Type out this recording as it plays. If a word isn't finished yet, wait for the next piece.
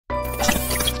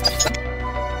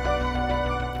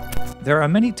There are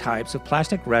many types of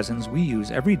plastic resins we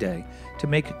use every day to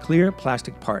make clear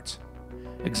plastic parts.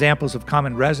 Examples of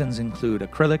common resins include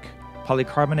acrylic,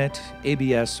 polycarbonate,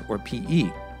 ABS, or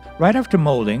PE. Right after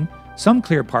molding, some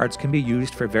clear parts can be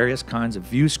used for various kinds of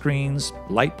view screens,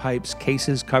 light pipes,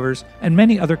 cases, covers, and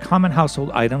many other common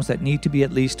household items that need to be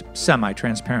at least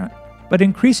semi-transparent. But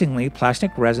increasingly,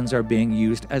 plastic resins are being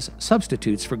used as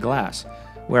substitutes for glass,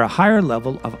 where a higher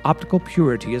level of optical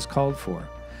purity is called for.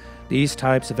 These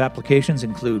types of applications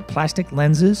include plastic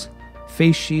lenses,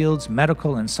 face shields,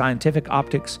 medical and scientific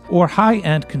optics, or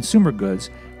high-end consumer goods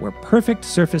where perfect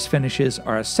surface finishes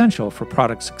are essential for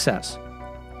product success.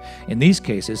 In these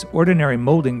cases, ordinary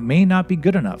molding may not be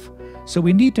good enough, so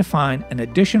we need to find an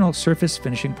additional surface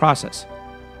finishing process.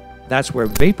 That's where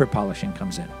vapor polishing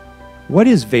comes in. What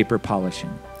is vapor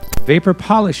polishing? Vapor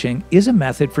polishing is a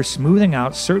method for smoothing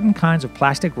out certain kinds of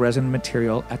plastic resin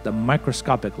material at the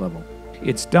microscopic level.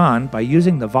 It's done by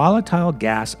using the volatile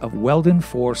gas of weldon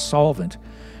solvent,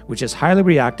 which is highly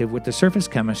reactive with the surface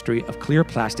chemistry of clear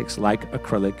plastics like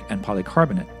acrylic and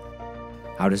polycarbonate.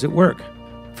 How does it work?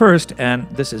 First, and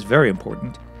this is very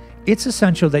important, it's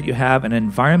essential that you have an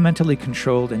environmentally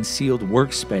controlled and sealed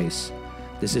workspace.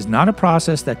 This is not a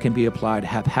process that can be applied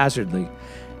haphazardly.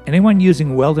 Anyone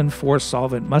using weldon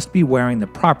solvent must be wearing the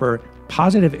proper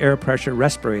positive air pressure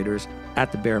respirators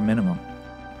at the bare minimum.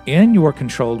 In your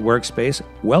controlled workspace,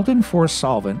 weldon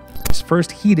solvent is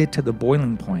first heated to the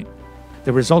boiling point.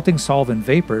 The resulting solvent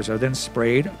vapors are then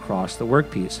sprayed across the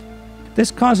workpiece. This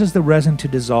causes the resin to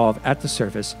dissolve at the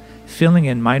surface, filling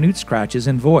in minute scratches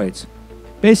and voids.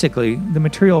 Basically, the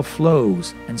material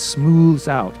flows and smooths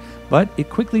out, but it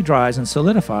quickly dries and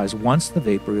solidifies once the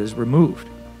vapor is removed.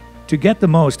 To get the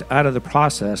most out of the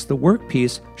process, the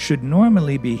workpiece should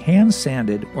normally be hand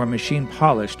sanded or machine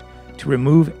polished to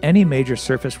remove any major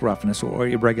surface roughness or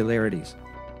irregularities.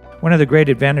 One of the great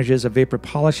advantages of vapor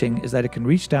polishing is that it can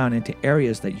reach down into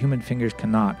areas that human fingers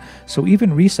cannot, so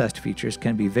even recessed features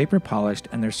can be vapor polished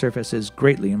and their surfaces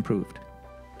greatly improved.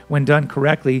 When done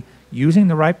correctly, using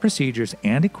the right procedures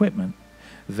and equipment,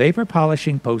 vapor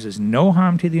polishing poses no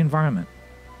harm to the environment.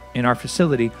 In our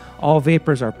facility, all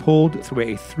vapors are pulled through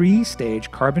a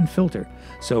 3-stage carbon filter,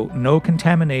 so no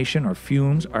contamination or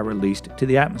fumes are released to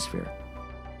the atmosphere.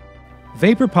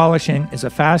 Vapor polishing is a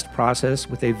fast process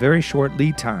with a very short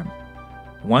lead time.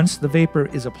 Once the vapor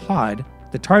is applied,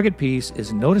 the target piece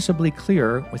is noticeably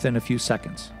clearer within a few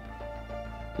seconds.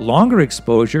 Longer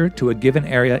exposure to a given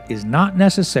area is not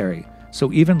necessary,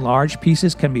 so even large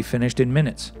pieces can be finished in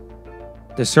minutes.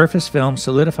 The surface film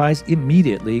solidifies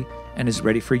immediately and is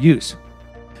ready for use.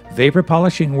 Vapor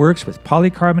polishing works with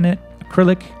polycarbonate,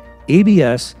 acrylic,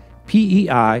 ABS,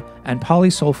 PEI, and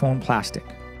polysulfone plastic.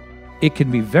 It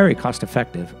can be very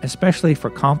cost-effective, especially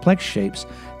for complex shapes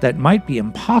that might be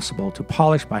impossible to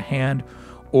polish by hand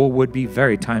or would be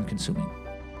very time-consuming.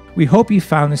 We hope you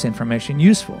found this information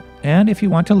useful, and if you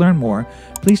want to learn more,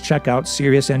 please check out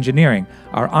Serious Engineering,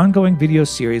 our ongoing video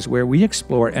series where we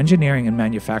explore engineering and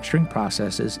manufacturing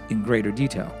processes in greater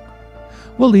detail.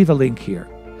 We'll leave a link here.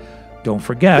 Don't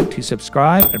forget to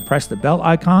subscribe and press the bell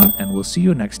icon, and we'll see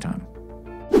you next time.